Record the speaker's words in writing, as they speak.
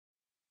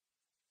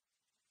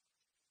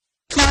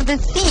the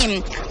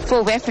theme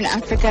for Western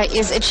Africa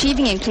is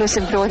achieving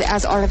inclusive growth,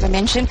 as Oliver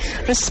mentioned.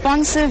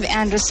 Responsive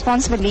and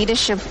responsible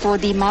leadership for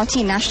the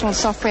multinational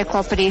software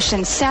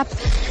corporation SAP.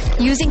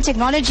 Using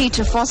technology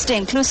to foster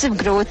inclusive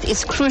growth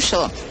is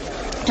crucial.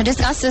 To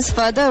discuss this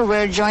further,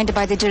 we're joined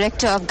by the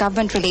Director of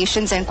Government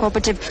Relations and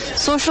Corporate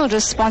Social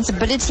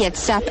Responsibility at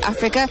SAP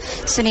Africa,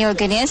 Sunil,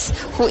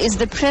 who is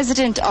the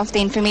President of the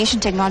Information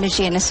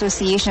Technology and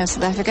Association of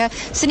South Africa.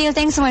 Sunil,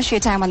 thanks so much for your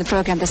time on the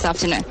program this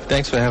afternoon.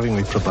 Thanks for having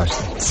me, Prabhash.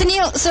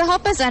 Sunil, so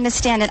help us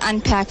understand and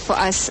unpack for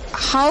us,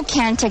 how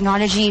can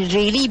technology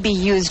really be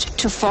used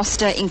to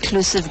foster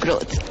inclusive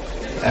growth?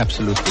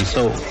 Absolutely.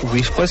 So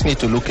we first need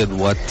to look at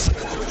what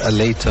a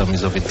lay term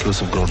is of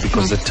inclusive growth,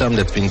 because the term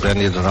that's been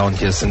branded around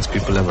here since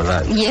people have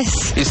arrived.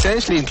 Yes.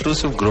 Essentially,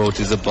 inclusive growth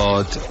is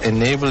about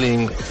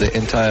enabling the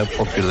entire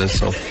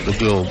populace of the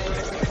globe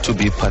to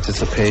be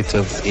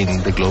participative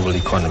in the global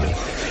economy.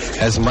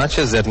 As much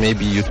as that may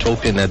be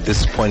utopian at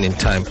this point in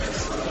time,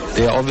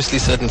 there are obviously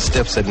certain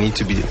steps that need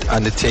to be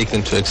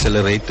undertaken to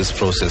accelerate this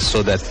process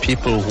so that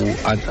people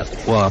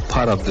who are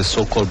part of the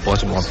so-called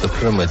bottom of the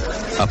pyramid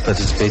are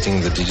participating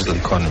in the digital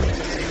economy.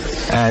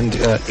 And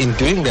in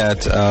doing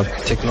that,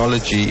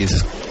 technology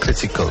is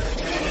critical.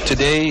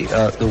 Today,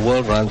 the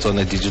world runs on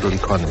a digital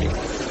economy.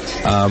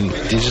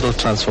 Digital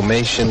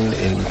transformation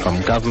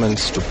from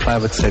governments to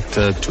private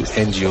sector to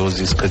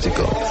NGOs is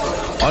critical.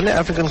 On the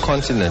African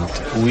continent,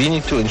 we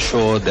need to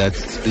ensure that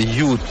the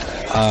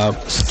youth are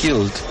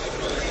skilled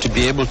to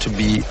be able to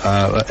be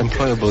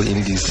employable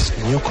in these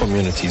new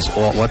communities,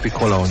 or what we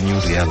call our new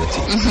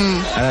reality.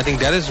 And I think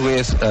that is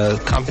where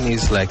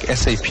companies like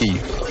SAP,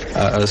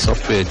 a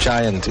software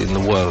giant in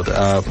the world,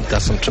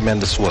 does some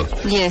tremendous work.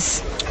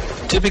 Yes.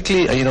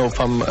 Typically,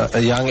 from a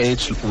young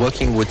age,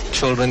 working with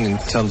children in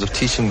terms of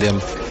teaching them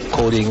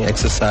coding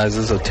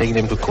exercises or taking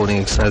them to coding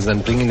exercises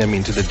and bringing them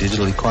into the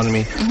digital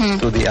economy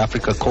through the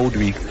Africa Code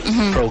Week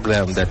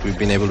program that we've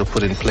been able to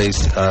put in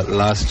place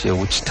last year,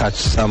 which touched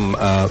some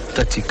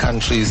 30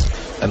 countries,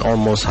 and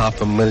almost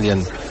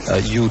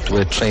 500,000 youth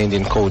were trained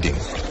in coding.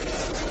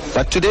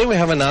 But today we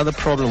have another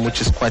problem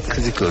which is quite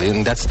critical,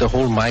 and that's the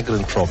whole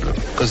migrant problem,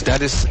 because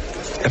that is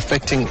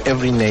affecting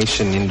every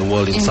nation in the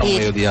world in some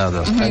way or the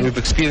other. And we've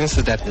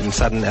experienced that in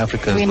Southern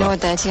Africa as well. We know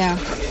that, yeah.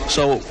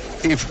 So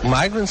if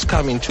migrants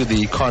come into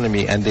the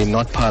economy and they're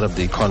not part of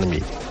the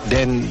economy,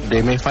 then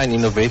they may find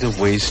innovative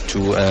ways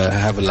to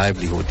have a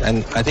livelihood.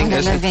 And I think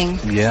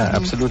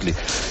absolutely.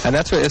 And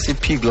that's where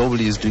SAP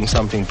globally is doing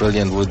something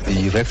brilliant with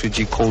the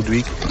Refugee Code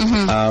Week,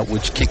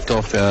 which kicked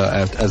off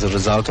as a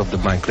result of the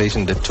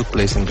migration that took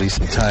place in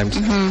recent times.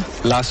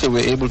 Last year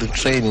we were able to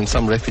train in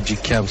some refugee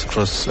camps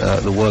across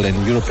the world,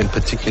 and Europe in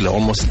particular,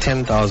 almost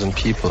 10,000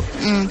 people.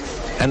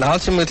 And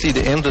ultimately,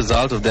 the end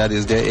result of that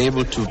is they're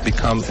able to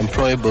become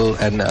employable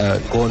and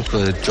go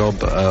into a job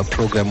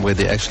program where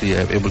they actually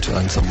are able to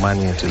earn some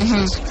money into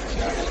this.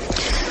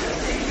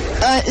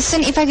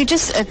 Sun, if I could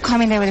just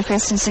comment there with a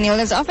question, Sunil,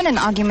 there's often an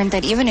argument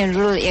that even in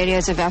rural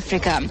areas of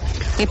Africa,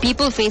 where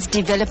people face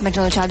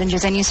developmental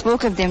challenges, and you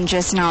spoke of them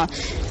just now,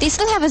 they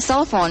still have a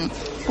cell phone.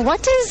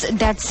 What does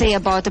that say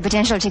about the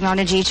potential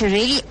technology to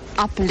really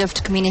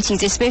uplift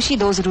communities, especially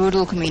those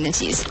rural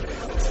communities?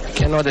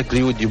 Cannot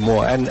agree with you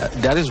more, and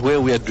that is where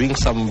we are doing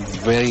some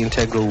very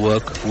integral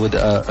work with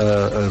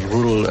a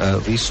rural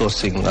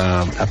resourcing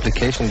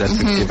application that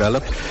we've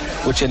developed,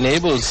 which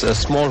enables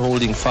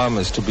small-holding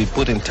farmers to be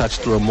put in touch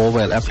through a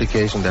mobile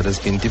application that has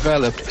been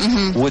developed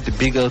with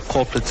bigger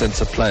corporates and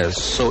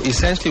suppliers. So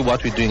essentially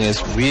what we're doing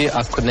is we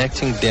are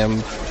connecting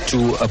them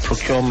to a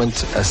procurement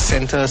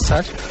center as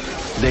such.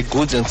 Their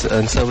goods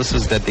and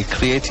services that they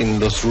create in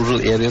those rural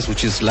areas,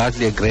 which is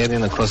largely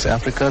agrarian across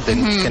Africa,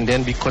 then can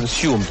then be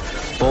consumed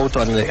both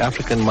on the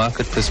African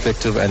market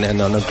perspective and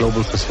on a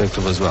global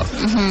perspective as well.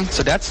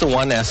 So that's the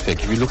one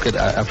aspect. We look at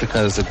Africa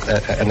as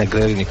an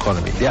agrarian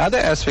economy. The other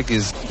aspect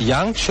is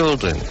young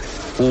children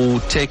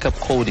who take up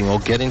coding or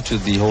get into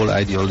the whole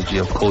ideology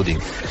of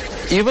coding.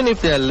 Even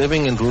if they are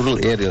living in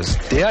rural areas,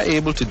 they are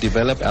able to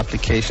develop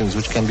applications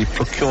which can be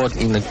procured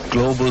in a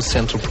global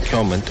central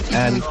procurement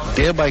and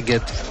thereby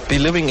be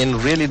living in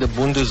really the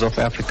bundus of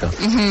Africa.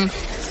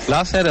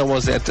 Last night I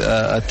was at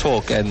a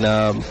talk,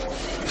 and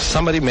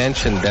somebody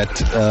mentioned that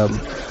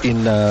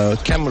in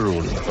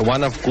Cameroon,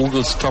 one of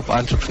Google's top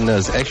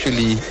entrepreneurs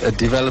actually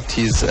developed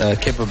his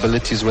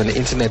capabilities when the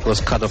internet was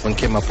cut off and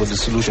came up with a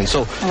solution.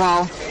 So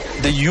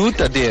the youth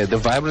are there, the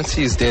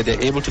vibrancy is there,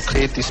 they're able to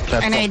create these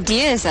platforms. And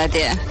ideas are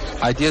there.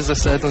 Ideas are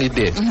certainly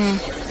there.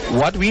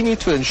 What we need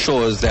to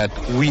ensure is that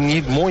we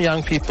need more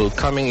young people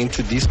coming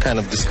into these kind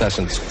of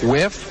discussions.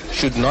 WEF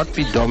should not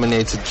be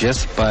dominated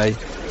just by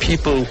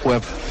people who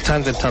have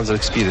tons and tons of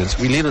experience.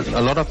 We need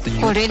a lot of the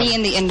youth already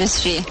in the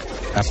industry.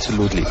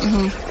 Absolutely.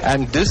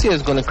 And this year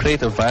is going to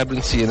create a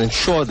vibrancy and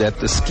ensure that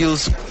the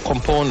skills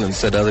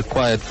components that are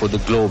required for the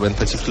globe, and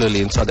particularly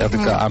in South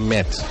Africa, are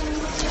met.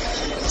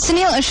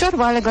 Sunil, a short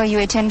while ago you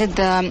attended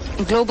the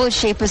Global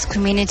Shapers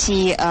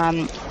Community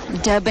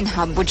Durban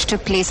hub, which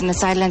took place in the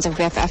sidelines of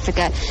WEF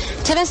Africa.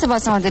 Tell us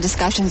about some of the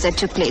discussions that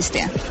took place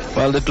there.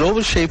 Well, the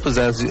global shapers,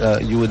 as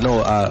you would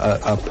know,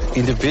 are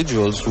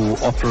individuals who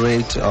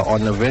operate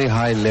on a very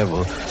high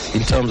level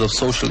in terms of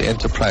social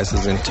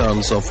enterprises, in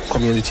terms of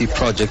community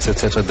projects,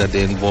 etc., that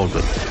they're involved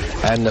in.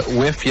 And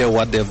WEF here,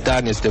 what they've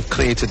done is they've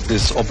created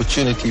this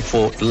opportunity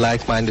for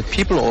like-minded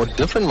people or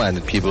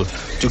different-minded people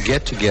to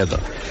get together.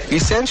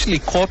 Essentially,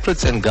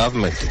 corporates and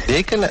government,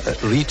 they can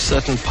reach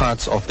certain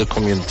parts of the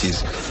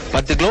communities.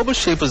 But the global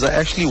shapers are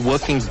actually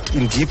working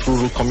in deep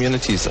rural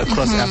communities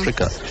across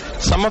Africa.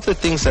 Some of the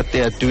things that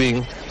they are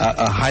doing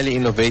are highly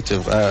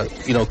innovative,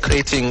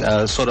 creating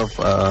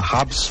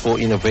hubs for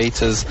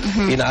innovators.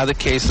 In other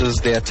cases,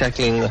 they are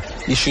tackling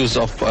issues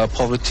of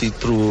poverty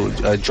through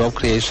job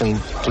creation,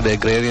 through the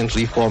agrarian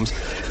reforms.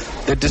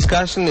 The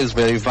discussion is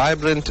very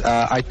vibrant.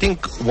 I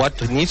think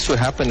what needs to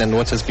happen and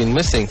what has been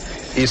missing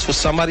is for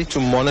somebody to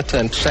monitor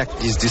and track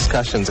these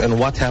discussions and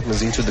what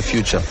happens into the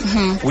future.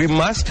 We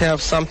must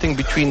have something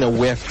between a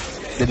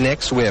WEF, the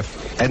next WEF,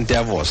 and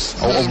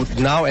Davos,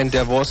 or now and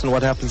Davos, and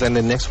what happens in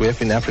the next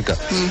WEF in Africa.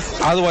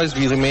 Otherwise,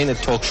 we remain a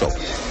talk shop.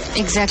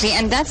 Exactly,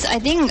 and that's, I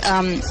think,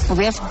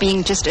 WEF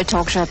being just a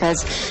talk shop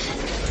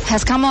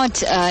has come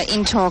out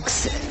in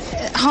talks.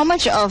 How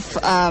much of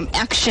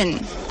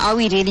action are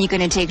we really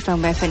going to take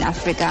from WEF in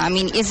Africa? I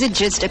mean, is it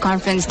just a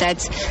conference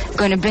that's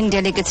going to bring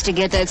delegates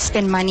together,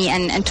 spend money,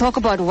 and talk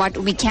about what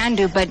we can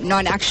do, but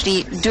not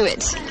actually do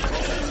it?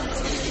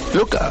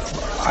 Look,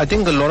 I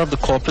think a lot of the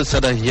corporates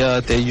that are here,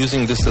 they're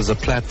using this as a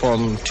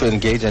platform to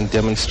engage and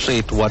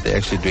demonstrate what they're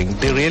actually doing.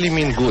 They really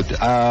mean good.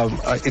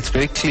 It's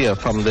very clear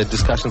from the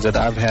discussions that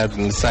I've had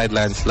in the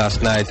sidelines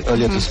last night,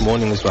 earlier this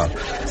morning as well.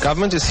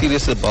 Government is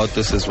serious about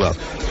this as well.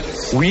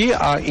 We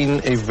are in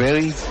a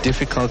very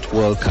difficult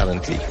world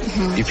currently.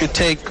 If you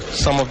take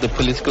some of the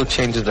political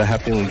changes that are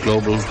happening in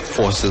global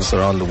forces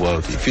around the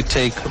world, if you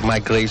take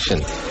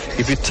migration,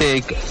 if you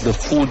take the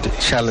food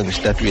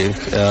challenge that we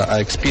are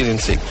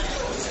experiencing,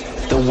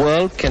 the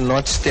world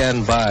cannot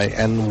stand by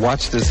and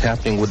watch this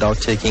happening without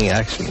taking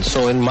action.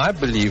 So in my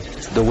belief,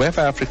 the WEF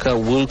Africa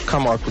will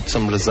come out with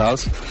some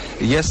results.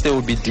 Yes, there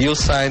will be deals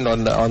signed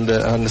on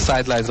the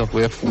sidelines of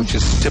WEF, which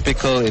is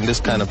typical in this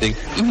kind of thing.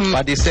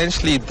 But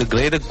essentially, the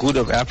greater good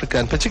of Africa,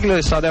 and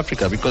particularly South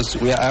Africa, because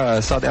we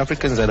are South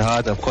Africans at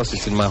heart. Of course,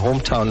 it's in my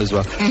hometown as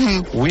well.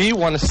 We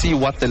want to see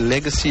what the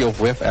legacy of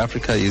WEF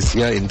Africa is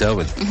here in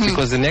Durban,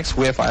 because the next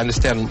WEF, I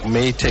understand,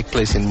 may take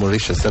place in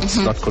Mauritius. That's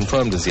not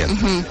confirmed as yet,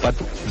 but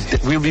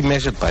we'll be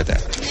measured by that.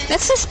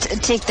 Let's just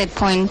take that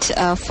point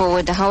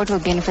forward, how it will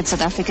benefit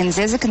South Africans.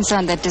 There's a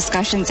concern that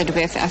discussions at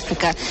WEF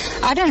Africa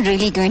are not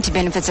really going to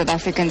benefit South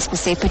Africans per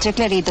se,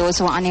 particularly those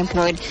who are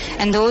unemployed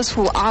and those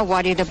who are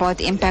worried about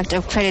the impact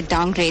of credit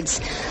downgrades.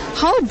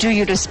 How do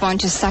you respond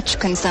to such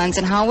concerns,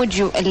 and how would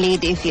you allay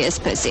their fears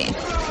per se?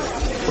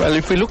 Well,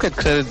 if we look at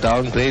credit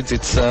downgrades,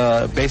 it's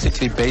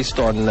basically based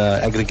on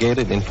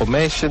aggregated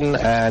information,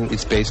 and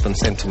it's based on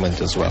sentiment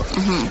as well.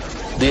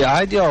 The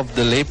idea of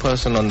the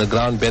layperson on the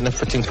ground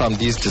benefiting from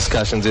these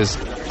discussions is,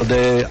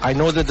 I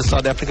know that the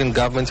South African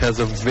government has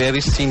a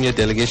very senior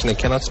delegation. I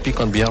cannot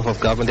speak on behalf of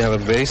government. They have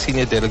a very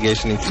senior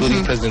delegation,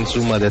 including President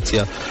Zuma, that's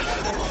here,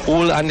 who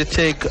will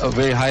undertake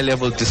very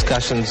high-level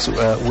discussions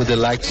with the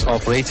likes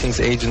of ratings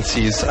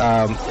agencies,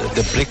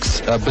 the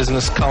BRICS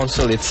Business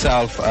Council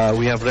itself.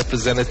 We have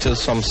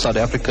representatives from South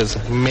Africa's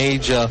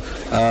major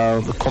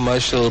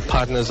commercial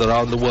partners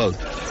around the world.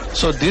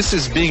 So this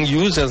is being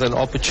used as an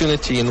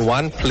opportunity in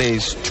one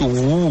place to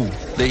woo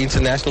the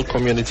international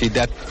community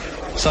that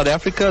South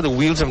Africa, the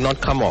wheels have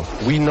not come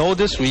off. We know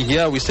this. We're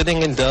here. We're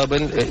sitting in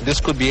Durban. This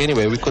could be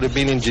anywhere. We could have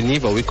been in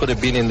Geneva. We could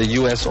have been in the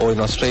US or in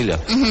Australia.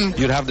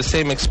 You'd have the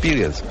same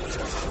experience.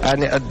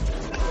 And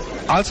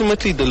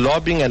ultimately, the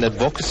lobbying and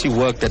advocacy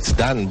work that's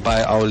done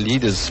by our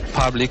leaders,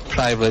 public,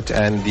 private,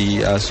 and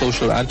the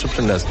social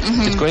entrepreneurs,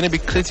 is going to be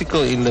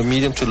critical in the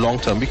medium to long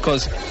term,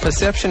 because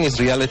perception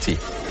is reality.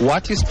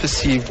 What is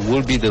perceived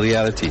will be the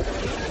reality.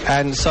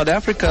 And South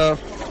Africa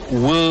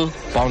will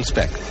bounce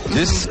back.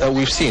 This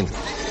we've seen.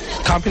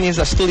 Companies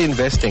are still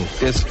investing.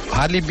 There's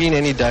hardly been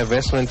any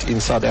divestment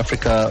in South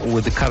Africa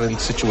with the current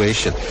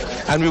situation.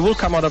 And we will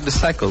come out of the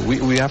cycle.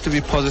 We have to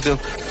be positive.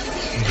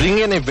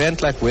 Bring an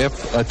event like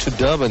WEF to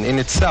Durban in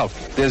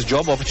itself, there's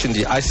job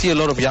opportunity. I see a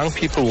lot of young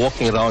people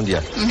walking around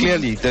here.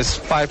 Clearly, there's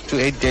 5 to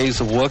 8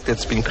 days of work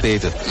that's been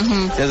created.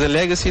 There's a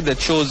legacy that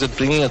shows that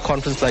bringing a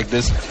conference like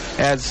this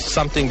adds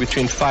something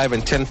between 5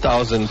 and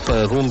 10,000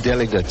 per room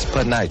delegates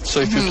per night. So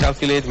if you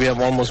calculate, we have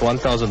almost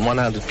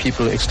 1,100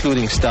 people,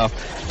 excluding staff.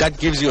 That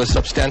gives you a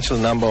substantial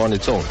number on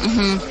its own.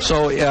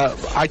 So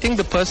I think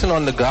the person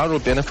on the ground will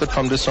benefit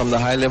from this, from the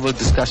high-level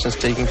discussions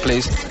taking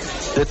place.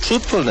 The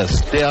truthfulness.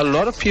 There are a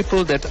lot of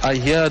people that are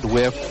here at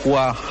WEF who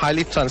are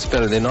highly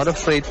transparent. They're not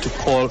afraid to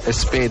call a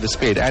spade a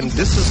spade. And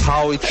this is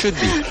how it should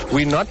be.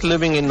 We're not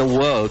living in a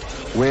world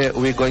where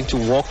we're going to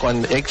walk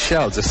on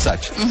eggshells as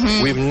such.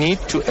 We need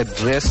to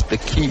address the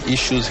key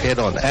issues head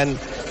on. And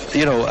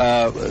you know,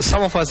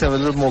 some of us have a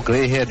little more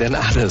gray hair than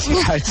others,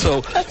 right?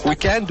 So we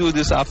can do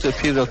this after a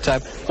period of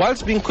time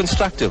whilst being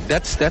constructive.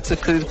 That's a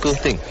critical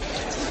thing.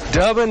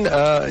 Durban,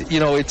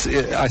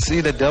 I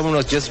see that Durban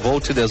was just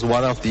voted as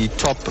one of the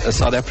top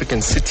South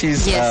African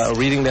cities. Yes.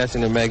 Reading that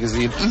in a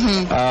magazine.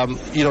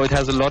 It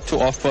has a lot to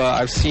offer.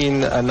 I've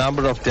seen a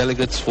number of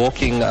delegates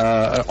walking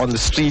on the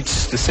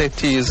streets. The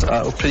safety is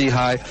pretty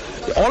high.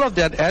 All of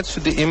that adds to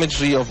the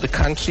imagery of the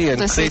country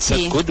and creates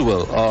a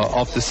goodwill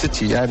of the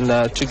city.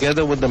 And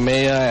together with the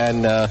mayor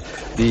and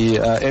the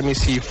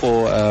MEC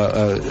for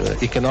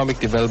Economic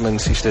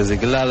Development, Sister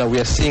Zigilala, we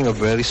are seeing a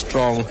very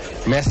strong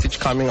message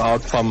coming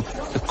out from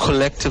the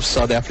collective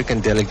South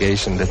African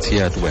delegation that's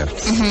here at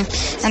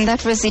WEF. And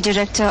that was the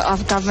Director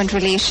of Government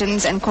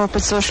Relations and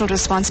Corporate Social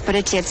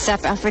Responsibility at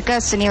SAP Africa,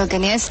 Sunil,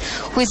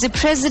 who is the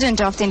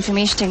President of the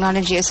Information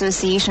Technology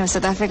Association of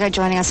South Africa,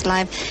 joining us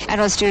live at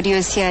our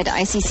studios here at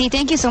ICC.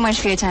 Thank you so much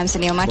for your time,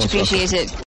 Sunil. Much appreciated.